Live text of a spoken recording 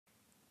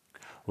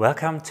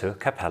Welcome to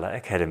Capella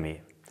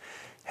Academy.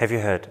 Have you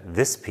heard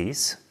this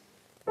piece?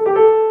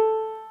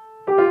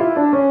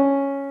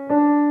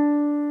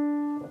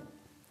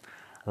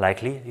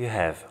 Likely you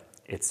have.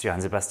 It's Johann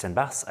Sebastian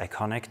Bach's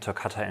iconic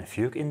toccata and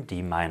fugue in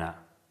D minor.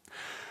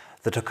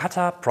 The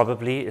toccata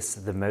probably is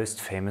the most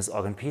famous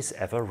organ piece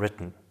ever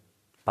written.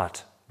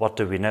 But what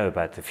do we know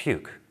about the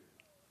fugue?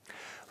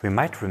 We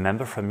might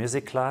remember from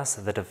music class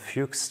that a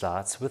fugue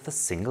starts with a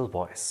single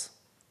voice.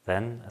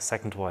 Then a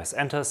second voice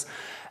enters,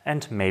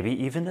 and maybe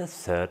even a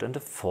third and a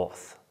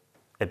fourth.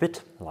 A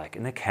bit like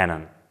in a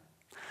canon.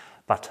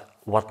 But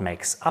what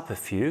makes up a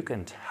fugue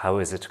and how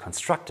is it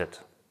constructed?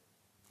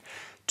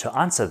 To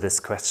answer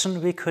this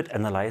question, we could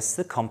analyze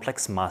the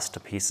complex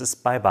masterpieces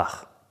by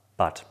Bach.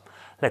 But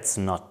let's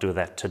not do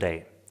that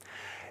today.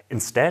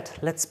 Instead,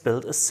 let's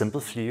build a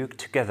simple fugue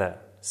together,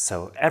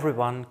 so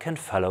everyone can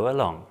follow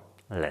along.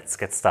 Let's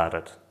get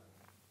started.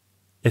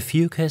 A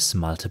fugue has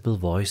multiple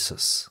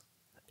voices.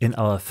 In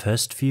our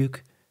first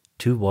fugue,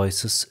 2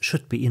 voices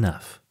should be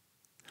enough.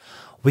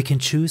 We can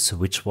choose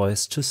which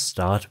voice to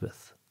start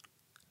with.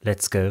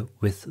 Let's go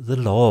with the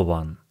lower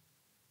one.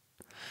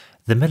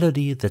 The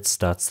melody that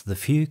starts the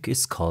fugue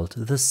is called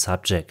the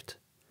subject.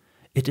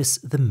 It is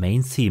the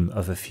main theme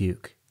of a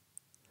fugue.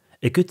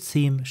 A good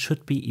theme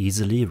should be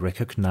easily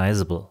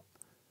recognizable.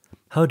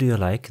 How do you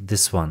like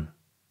this one?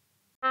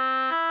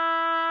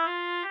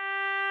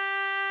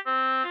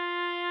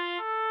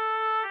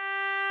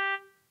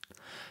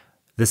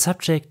 The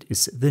subject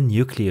is the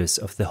nucleus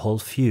of the whole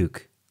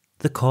fugue,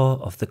 the core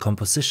of the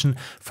composition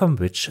from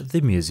which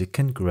the music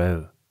can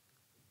grow.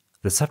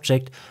 The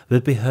subject will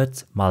be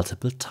heard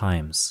multiple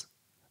times.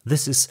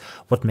 This is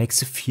what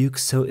makes a fugue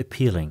so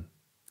appealing.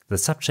 The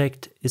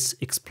subject is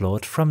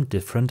explored from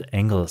different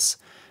angles,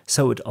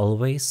 so it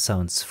always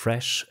sounds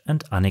fresh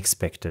and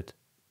unexpected.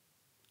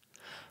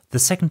 The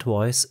second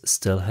voice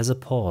still has a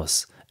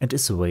pause and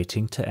is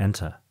waiting to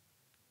enter.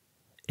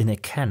 In a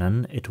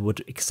canon, it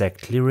would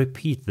exactly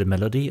repeat the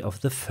melody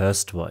of the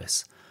first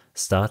voice,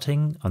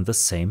 starting on the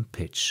same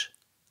pitch.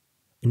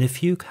 In a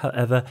fugue,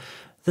 however,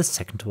 the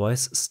second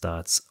voice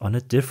starts on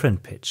a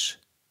different pitch,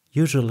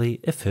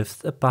 usually a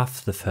fifth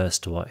above the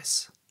first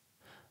voice.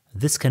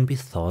 This can be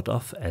thought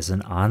of as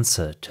an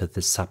answer to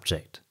the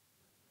subject.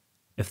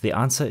 If the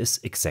answer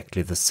is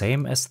exactly the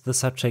same as the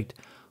subject,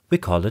 we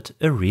call it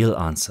a real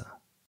answer.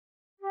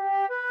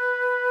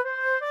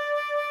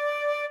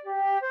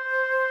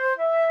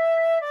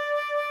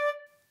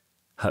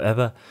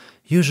 However,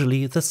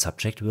 usually the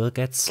subject will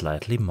get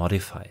slightly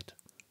modified.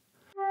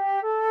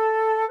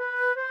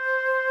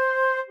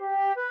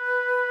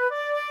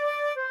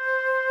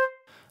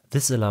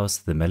 This allows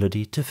the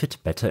melody to fit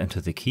better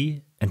into the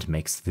key and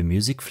makes the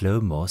music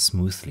flow more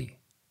smoothly.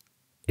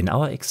 In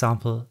our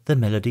example, the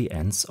melody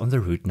ends on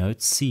the root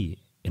note C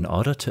in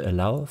order to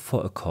allow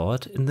for a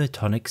chord in the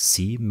tonic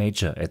C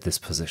major at this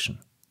position.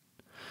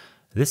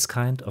 This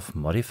kind of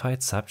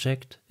modified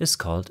subject is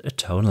called a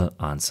tonal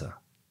answer.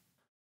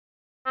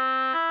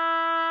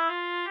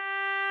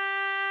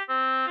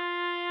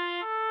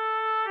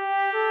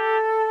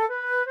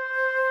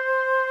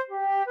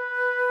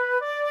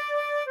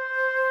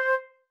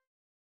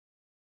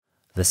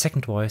 The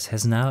second voice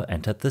has now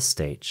entered the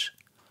stage.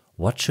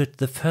 What should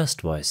the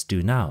first voice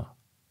do now?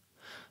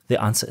 The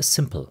answer is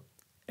simple: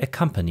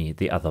 accompany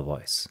the other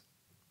voice.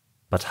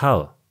 But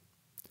how?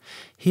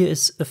 Here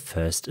is a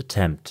first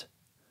attempt.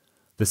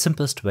 The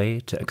simplest way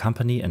to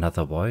accompany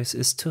another voice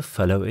is to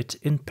follow it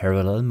in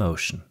parallel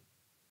motion.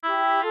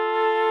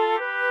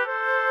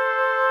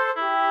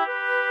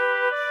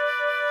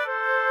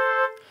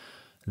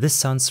 This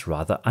sounds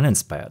rather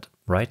uninspired,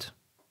 right?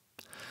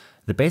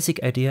 The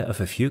basic idea of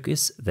a fugue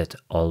is that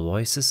all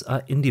voices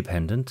are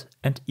independent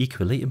and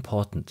equally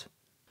important.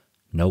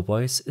 No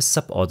voice is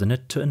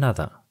subordinate to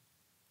another.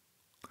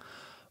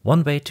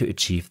 One way to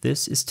achieve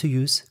this is to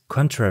use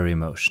contrary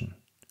motion.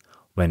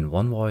 When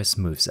one voice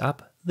moves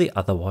up, the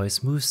other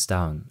voice moves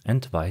down,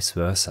 and vice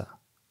versa.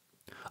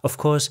 Of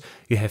course,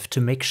 you have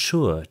to make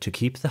sure to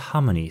keep the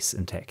harmonies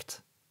intact.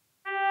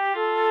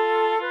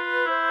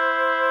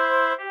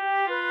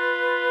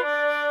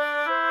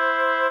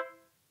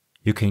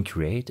 You can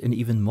create an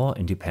even more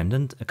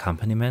independent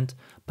accompaniment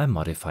by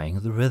modifying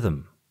the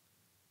rhythm.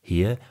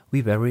 Here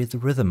we vary the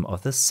rhythm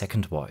of the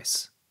second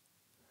voice.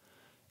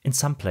 In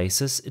some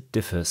places it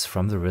differs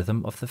from the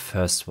rhythm of the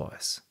first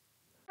voice.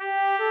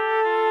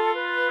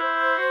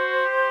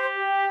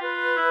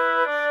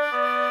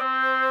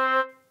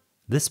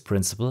 This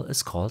principle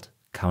is called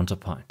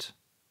counterpoint.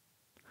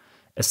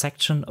 A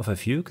section of a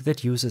fugue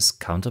that uses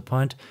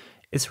counterpoint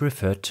is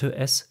referred to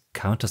as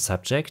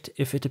countersubject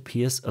if it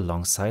appears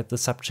alongside the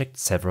subject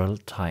several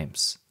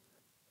times.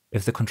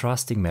 If the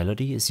contrasting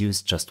melody is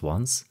used just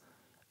once,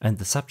 and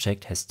the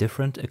subject has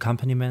different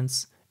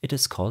accompaniments, it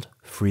is called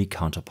free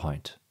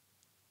counterpoint.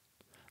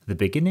 The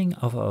beginning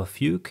of our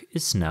fugue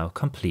is now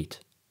complete.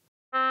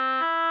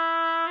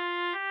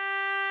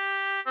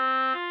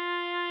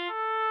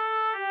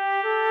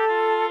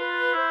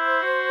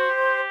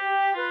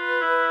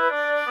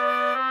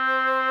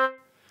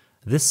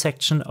 This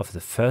section of the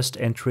first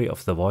entry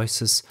of the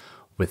voices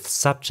with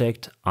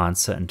subject,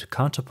 answer and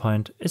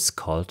counterpoint is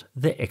called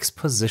the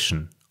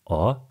exposition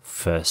or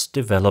first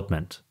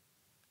development.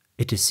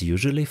 It is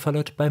usually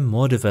followed by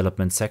more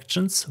development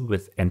sections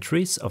with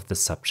entries of the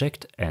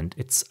subject and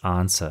its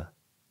answer.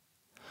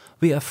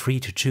 We are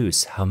free to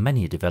choose how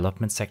many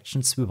development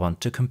sections we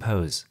want to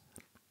compose.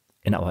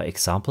 In our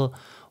example,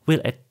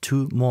 we'll add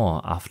 2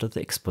 more after the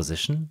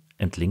exposition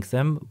and link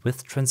them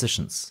with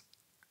transitions.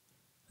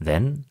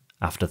 Then,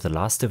 after the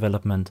last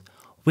development,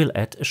 we'll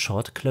add a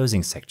short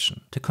closing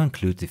section to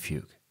conclude the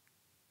fugue.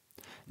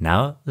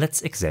 Now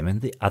let's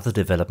examine the other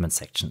development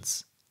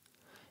sections.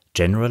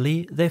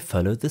 Generally, they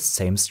follow the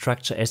same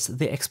structure as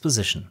the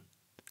exposition.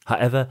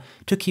 However,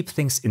 to keep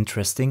things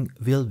interesting,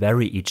 we'll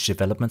vary each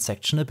development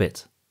section a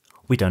bit.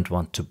 We don't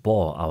want to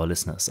bore our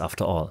listeners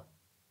after all.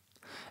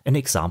 An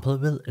example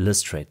will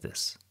illustrate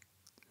this.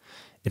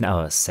 In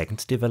our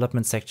second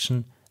development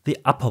section, the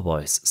upper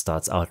voice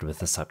starts out with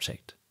the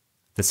subject.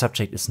 The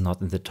subject is not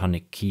in the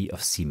tonic key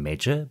of C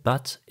major,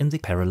 but in the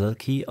parallel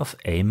key of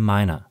A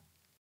minor.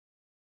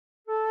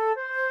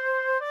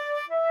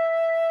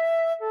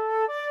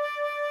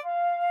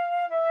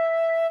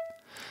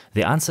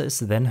 The answer is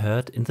then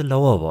heard in the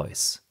lower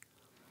voice.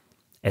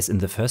 As in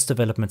the first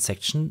development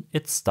section,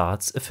 it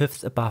starts a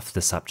fifth above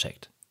the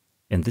subject,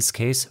 in this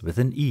case with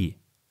an E.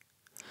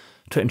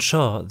 To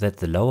ensure that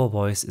the lower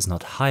voice is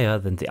not higher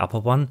than the upper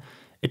one,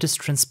 it is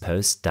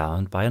transposed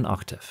down by an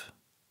octave.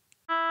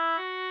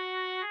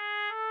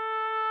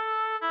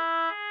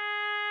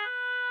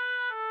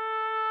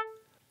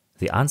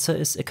 The answer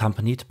is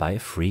accompanied by a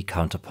free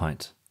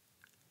counterpoint.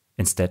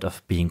 Instead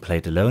of being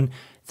played alone,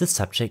 the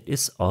subject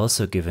is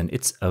also given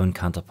its own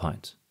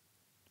counterpoint.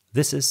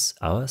 This is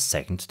our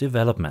second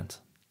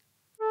development.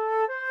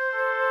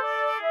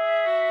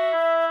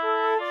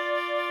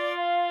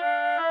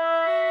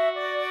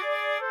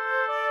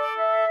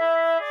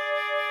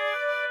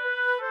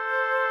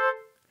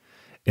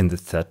 In the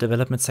third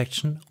development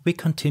section, we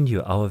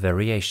continue our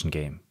variation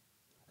game.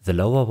 The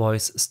lower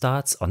voice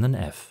starts on an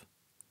F.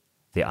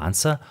 The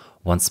answer,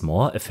 once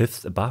more a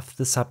fifth above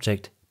the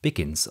subject,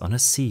 begins on a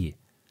C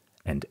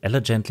and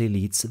elegantly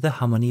leads the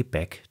harmony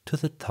back to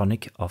the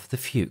tonic of the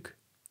fugue.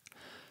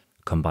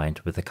 Combined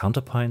with the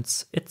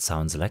counterpoints, it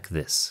sounds like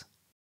this.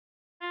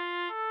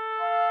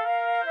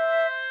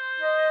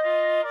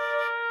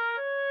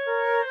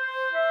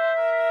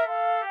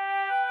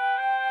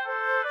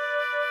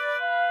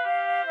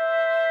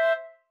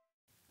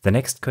 The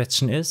next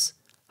question is,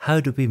 how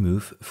do we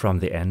move from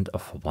the end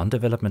of one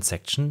development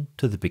section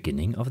to the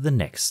beginning of the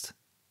next?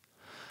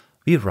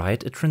 We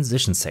write a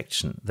transition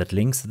section that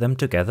links them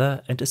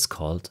together and is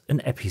called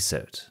an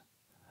episode.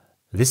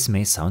 This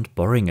may sound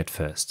boring at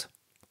first.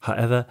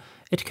 However,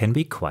 it can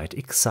be quite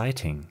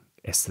exciting,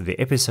 as the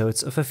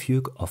episodes of a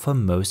fugue offer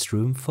most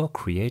room for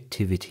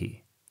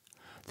creativity.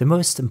 The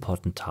most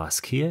important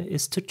task here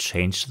is to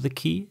change the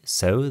key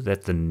so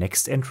that the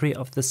next entry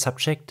of the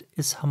subject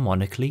is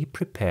harmonically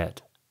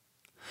prepared.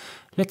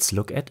 Let's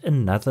look at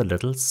another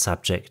little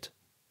subject.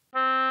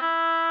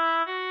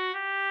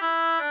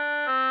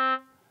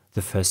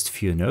 The first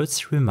few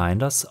notes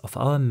remind us of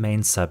our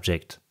main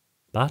subject,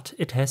 but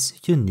it has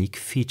a unique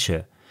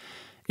feature.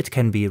 It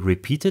can be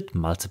repeated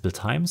multiple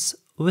times,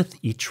 with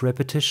each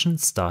repetition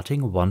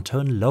starting one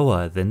tone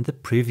lower than the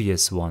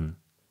previous one.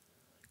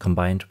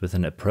 Combined with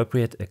an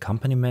appropriate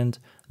accompaniment,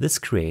 this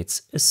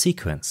creates a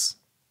sequence.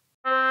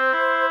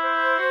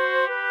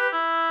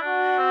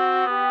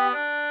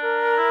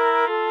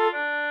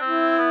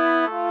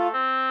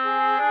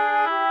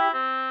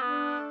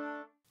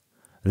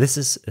 This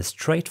is a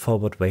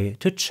straightforward way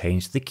to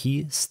change the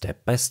key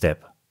step by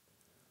step.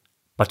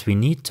 But we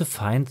need to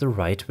find the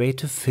right way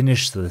to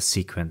finish the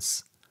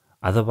sequence,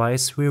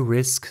 otherwise we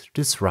risk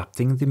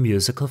disrupting the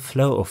musical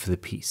flow of the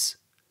piece.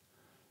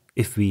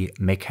 If we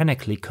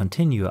mechanically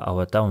continue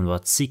our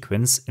downward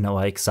sequence in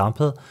our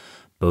example,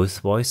 both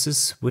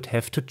voices would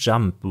have to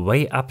jump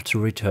way up to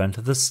return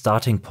to the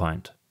starting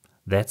point.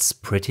 That's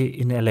pretty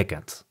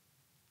inelegant.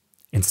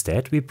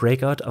 Instead, we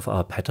break out of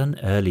our pattern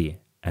early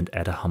and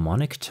add a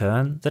harmonic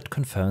turn that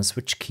confirms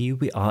which key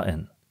we are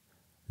in.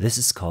 This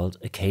is called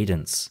a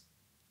cadence.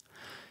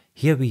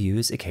 Here we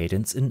use a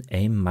cadence in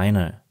A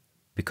minor,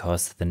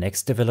 because the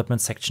next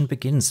development section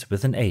begins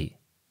with an A.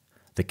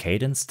 The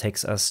cadence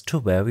takes us to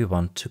where we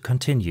want to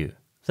continue,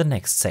 the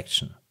next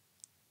section.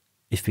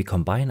 If we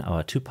combine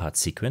our two-part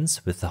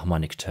sequence with the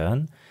harmonic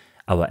turn,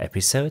 our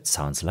episode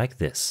sounds like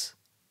this.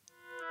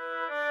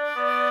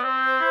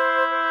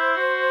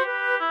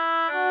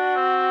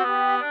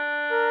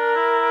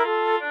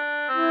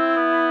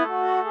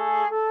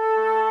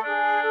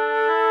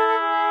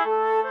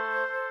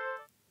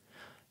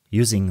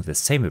 Using the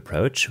same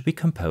approach, we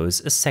compose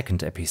a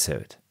second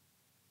episode.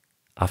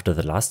 After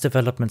the last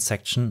development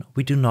section,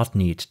 we do not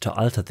need to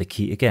alter the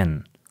key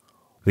again.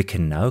 We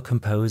can now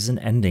compose an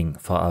ending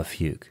for our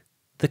fugue,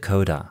 the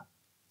coda.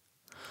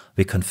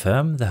 We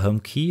confirm the home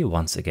key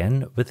once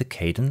again with the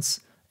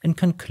cadence and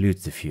conclude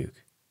the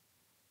fugue.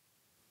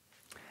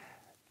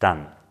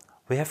 Done.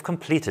 We have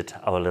completed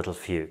our little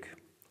fugue.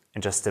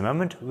 In just a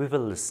moment we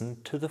will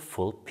listen to the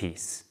full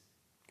piece.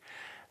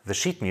 The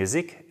sheet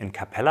music in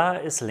capella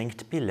is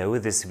linked below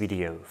this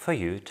video for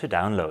you to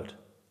download.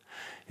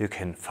 You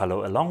can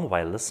follow along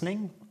while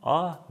listening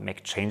or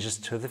make changes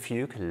to the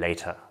fugue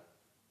later.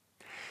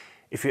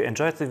 If you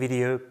enjoyed the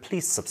video,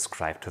 please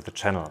subscribe to the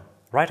channel,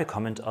 write a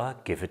comment or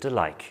give it a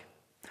like.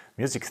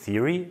 Music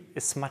theory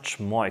is much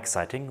more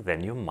exciting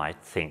than you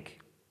might think.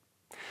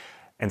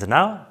 And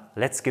now,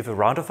 let's give a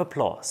round of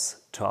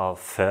applause to our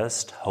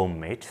first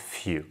homemade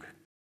fugue.